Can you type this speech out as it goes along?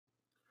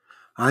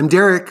I'm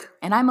Derek.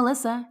 And I'm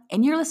Melissa,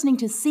 and you're listening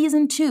to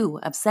Season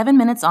 2 of 7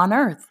 Minutes on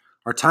Earth.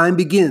 Our time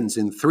begins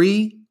in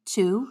 3,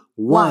 2,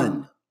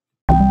 1.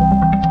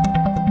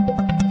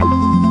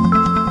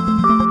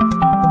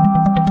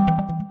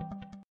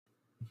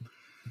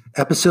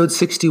 Episode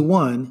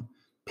 61,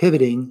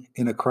 Pivoting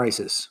in a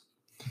Crisis.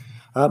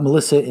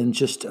 Melissa, in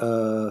just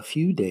a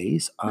few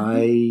days,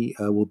 I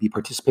will be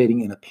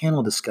participating in a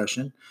panel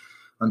discussion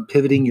on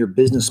pivoting your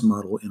business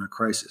model in a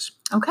crisis.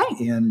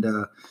 Okay. And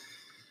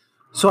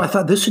so I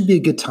thought this would be a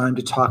good time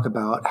to talk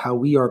about how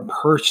we are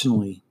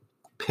personally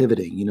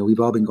pivoting. You know, we've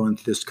all been going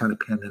through this kind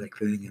of pandemic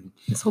thing. And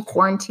this whole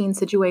quarantine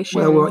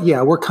situation. Well,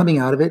 yeah, we're coming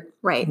out of it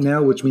right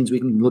now, which means we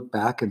can look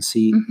back and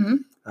see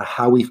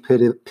how we've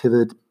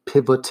pivoted.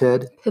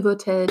 Pivot.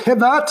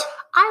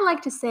 I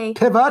like to say,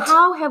 pivot.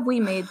 How have we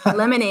made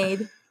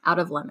lemonade out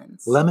of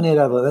lemons? Lemonade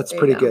out of that's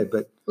pretty good,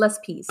 but less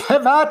peas.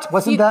 Pivot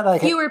wasn't that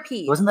like fewer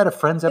peas? Wasn't that a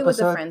Friends episode? It was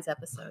a Friends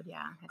episode.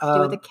 Yeah, it had to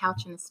do with a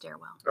couch in a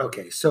stairwell.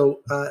 Okay, so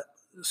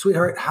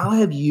sweetheart, how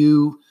have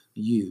you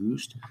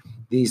used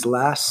these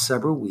last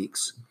several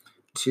weeks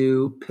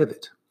to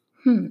pivot?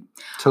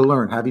 To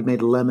learn. Have you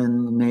made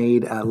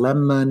lemonade out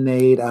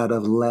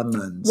of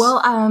lemons? Well,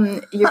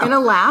 you're gonna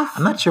laugh.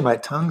 I'm not sure my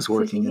tongue's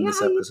working in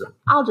this episode.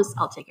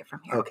 I'll take it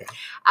from here. Okay.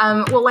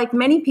 Well, like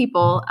many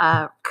people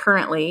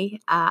currently,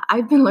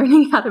 I've been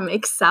learning how to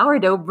make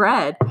sourdough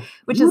bread,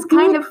 which is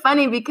kind of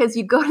funny because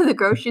you go to the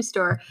grocery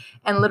store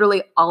and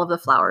literally all of the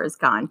flour is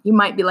gone. You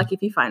might be lucky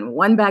if you find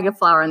one bag of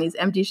flour on these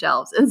empty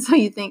shelves, and so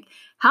you think,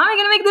 how am I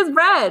going to make this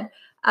bread?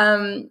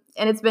 And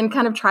it's been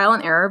kind of trial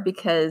and error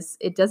because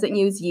it doesn't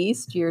use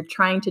yeast. You're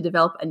trying to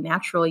develop a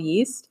natural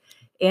yeast.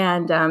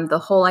 And the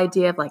whole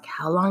idea of like,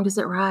 how long does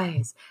it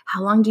rise?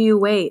 How long do you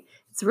wait?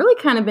 It's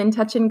really kind of been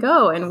touch and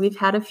go. And we've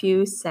had a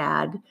few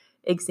sad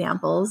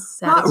examples.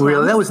 Not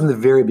really. That was in the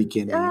very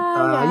beginning.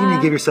 You need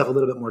to give yourself a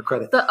little bit more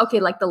credit. The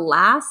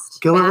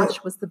last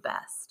batch was the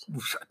best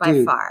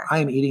by far. I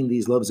am eating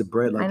these loaves of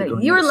bread like I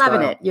know. You're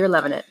loving it. You're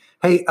loving it.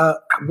 Hey,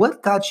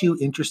 what got you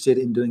interested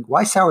in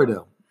why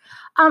sourdough?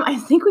 I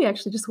think we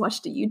actually just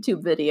watched a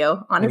YouTube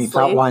video, honestly. And you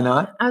thought, why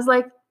not? I was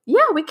like,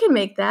 yeah, we can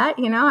make that.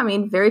 You know, I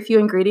mean, very few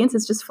ingredients.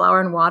 It's just flour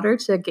and water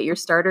to get your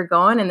starter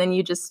going. And then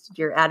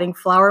you're adding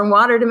flour and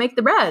water to make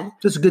the bread.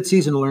 Just a good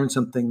season to learn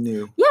something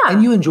new. Yeah.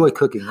 And you enjoy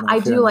cooking. I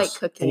do like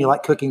cooking. And you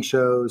like cooking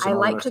shows. I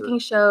like cooking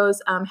shows.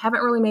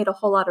 Haven't really made a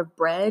whole lot of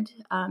bread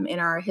in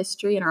our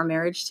history, in our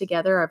marriage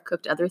together. I've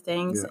cooked other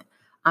things. Yeah.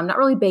 I'm not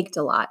really baked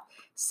a lot.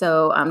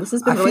 So this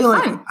has been really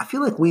fun. I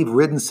feel like we've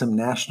ridden some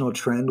national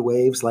trend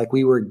waves. Like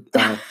we were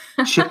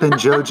Chip and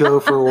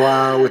JoJo for a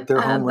while with their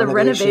home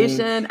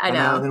renovation. I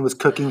know. And then it was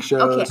cooking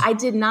shows. Okay, I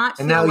did not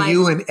feel like... And now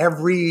you and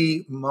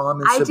every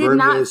mom in suburbia I did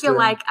not feel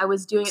like I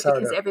was doing it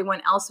because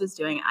everyone else was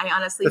doing it. I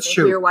honestly think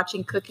we were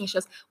watching cooking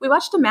shows. We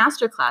watched a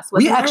master class.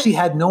 We actually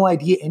had no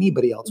idea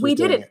anybody else was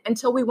doing it. We did it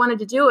until we wanted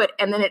to do it.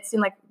 And then it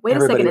seemed like, wait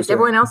a second, is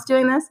everyone else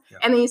doing this? Yeah.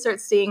 And then you start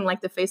seeing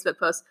like the Facebook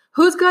posts,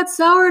 who's got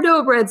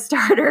sourdough bread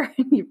starter?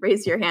 And you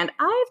raise your hand.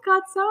 I've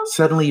got some.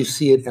 Suddenly you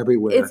see it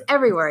everywhere. It's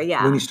everywhere,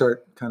 yeah. When you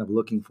start kind of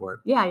looking for it.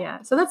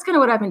 Yeah. So that's kind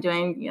of what I've been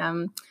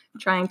doing,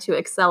 trying to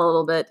excel a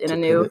little bit in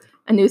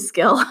a new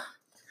skill.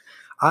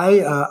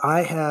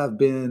 I have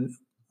been,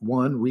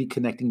 one,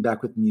 reconnecting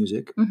back with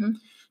music.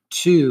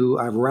 Two,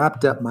 I've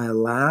wrapped up my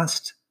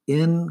last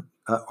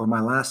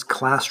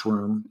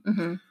classroom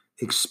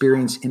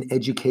experience in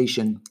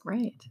education.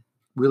 Right.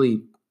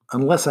 Really,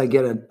 unless I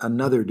get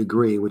another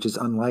degree, which is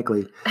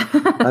unlikely.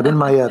 I've been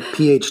my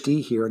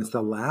PhD here, and it's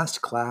the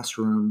last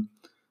classroom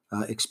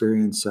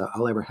experience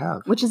I'll ever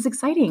have. Which is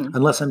exciting.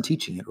 Unless I'm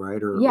teaching it, right?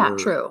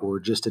 True. Or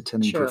just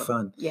attending for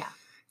fun. Yeah.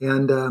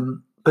 And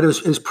but it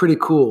was pretty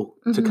cool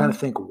to kind of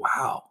think,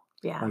 wow,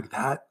 like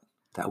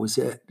that was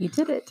it. You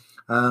did it.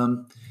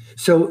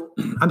 So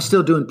I'm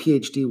still doing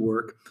PhD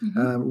work,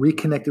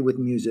 reconnected with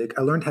music.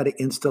 I learned how to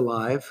Insta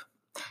Live.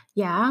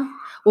 Yeah.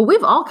 Well,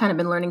 we've all kind of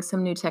been learning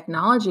some new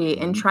technology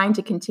and trying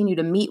to continue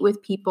to meet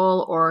with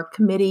people or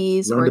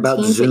committees or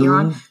teams that you're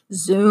on.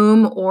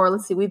 Zoom, or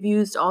let's see, we've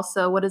used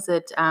also, what is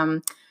it?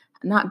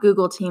 Not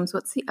Google Teams.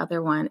 What's the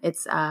other one?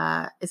 It's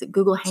is it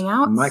Google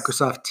Hangouts?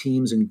 Microsoft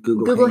Teams and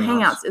Google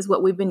Hangouts is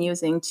what we've been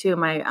using too.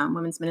 My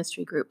women's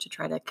ministry group to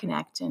try to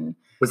connect and.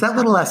 Was that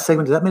little last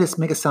segment? Did that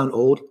make us sound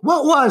old?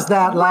 What was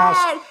that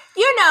last?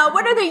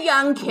 What are the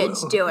young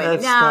kids doing?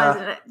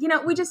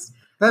 We just.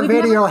 That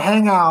video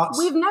Hangouts.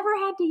 We've never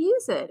had to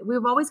use it.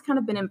 We've always kind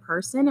of been in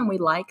person, and we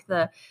like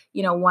the,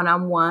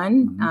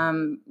 one-on-one,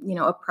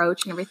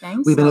 approach and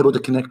everything. We've been able to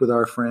connect with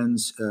our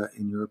friends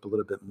in Europe a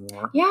little bit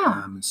more.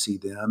 Yeah. And see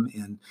them.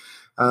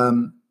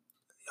 And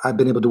I've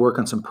been able to work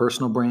on some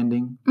personal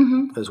branding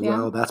as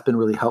well. That's been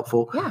really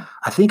helpful. Yeah.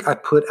 I think I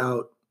put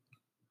out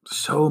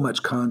so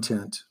much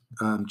content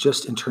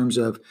just in terms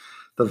of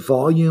the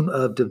volume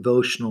of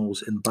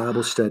devotionals and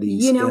Bible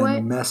studies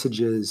and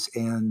messages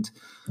and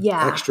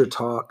extra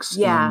talks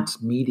and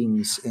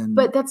meetings.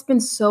 But that's been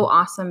so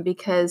awesome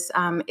because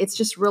it's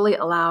just really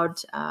allowed,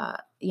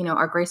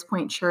 our Grace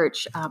Point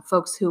Church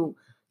folks who,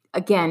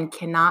 again,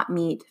 cannot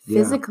meet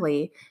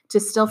physically to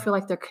still feel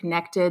like they're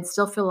connected,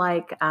 still feel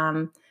like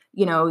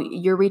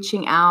you're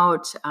reaching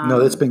out. No,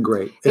 that's been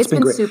great. It's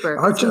been great. super.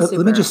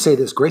 Let me just say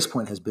this: Grace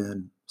Point has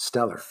been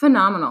stellar,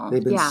 phenomenal.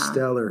 They've been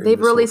stellar. They've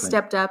really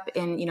stepped up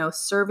in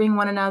serving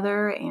one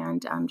another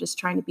and just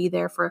trying to be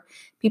there for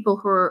people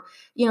who are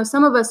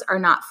some of us are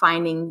not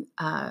finding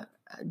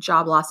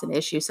job loss an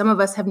issue. Some of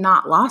us have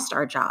not lost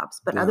our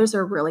jobs, but others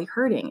are really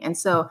hurting. And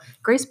so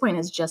Grace Point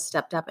has just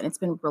stepped up, and it's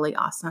been really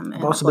awesome.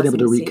 I've also been able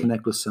to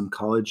reconnect with some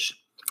college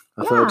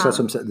folks. That's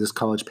what this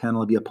college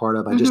panel I'll be a part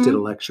of. I just did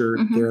a lecture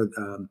there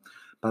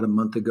about a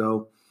month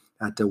ago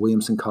at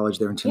Williamson College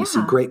there in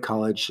Tennessee. Great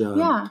college.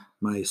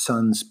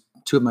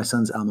 Two of my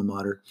sons' alma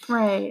mater.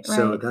 Right.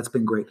 So that's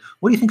been great.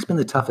 What do you think's been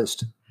the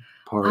toughest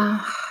part?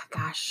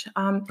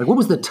 What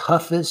was the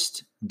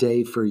toughest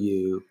day for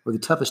you, or the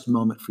toughest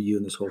moment for you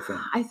in this whole thing?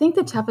 I think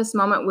the toughest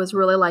moment was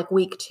really like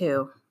week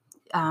 2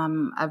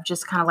 of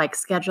just kind of like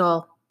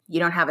schedule. You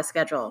don't have a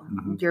schedule.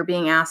 You're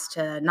being asked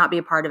to not be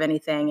a part of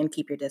anything and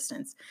keep your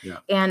distance. Yeah.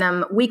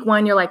 And week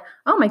 1, you're like,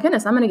 oh my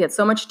goodness, I'm going to get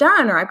so much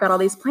done, or I've got all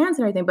these plans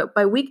and everything. But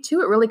by week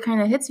 2, it really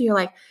kind of hits you. You're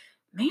like,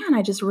 man,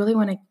 I just really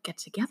want to get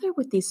together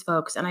with these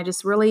folks. And I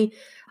just really,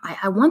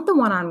 I want the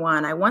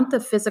one-on-one. I want the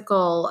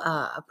physical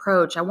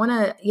approach. I want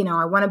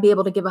to be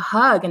able to give a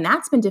hug. And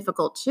that's been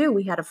difficult too.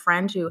 We had a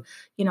friend who,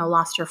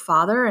 lost her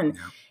father,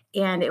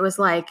 and it was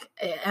like,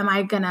 am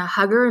I going to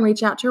hug her and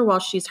reach out to her while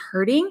she's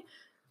hurting?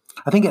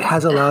 I think it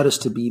has allowed us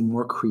to be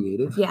more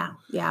creative. Yeah,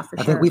 for sure.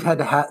 I think we've had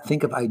to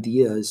think of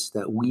ideas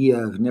that we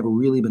have never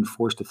really been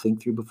forced to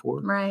think through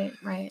before. Right.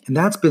 And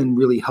that's been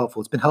really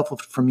helpful. It's been helpful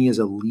for me as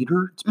a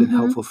leader. It's been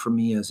helpful for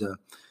me as a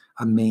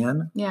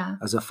man,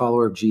 as a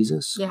follower of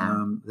Jesus.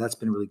 That's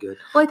been really good.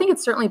 Well, I think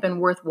it's certainly been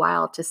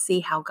worthwhile to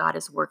see how God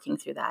is working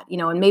through that.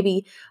 And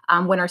maybe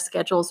when our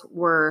schedules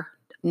were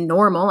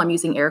normal, I'm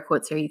using air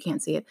quotes here, you can't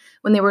see it.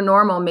 When they were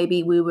normal,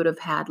 maybe we would have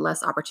had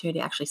less opportunity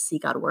to actually see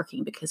God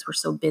working because we're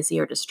so busy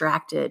or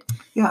distracted.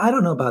 Yeah, I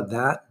don't know about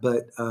that,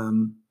 but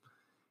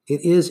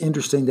it is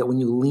interesting that when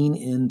you lean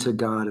into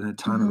God in a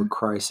time of a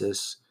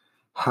crisis,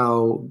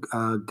 how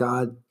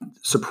God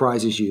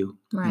surprises you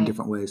in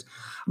different ways.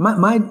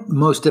 My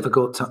most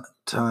difficult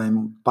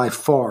time by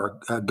far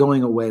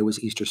going away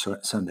was Easter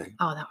Sunday.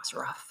 Oh, that was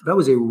rough. That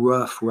was a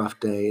rough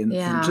day. And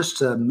just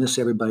to miss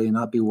everybody and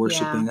not be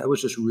worshiping, that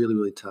was just really,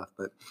 really tough.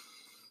 But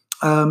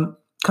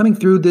coming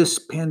through this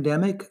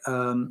pandemic,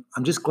 I'm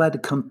just glad to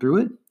come through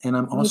it. And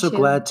I'm also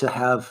glad to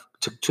have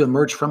to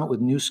emerge from it with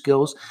new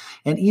skills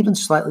and even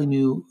slightly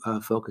new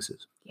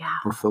focuses. Yeah.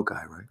 Or foci,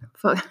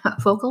 right?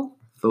 Focal?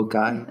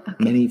 Foci,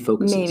 many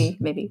focuses.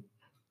 Maybe.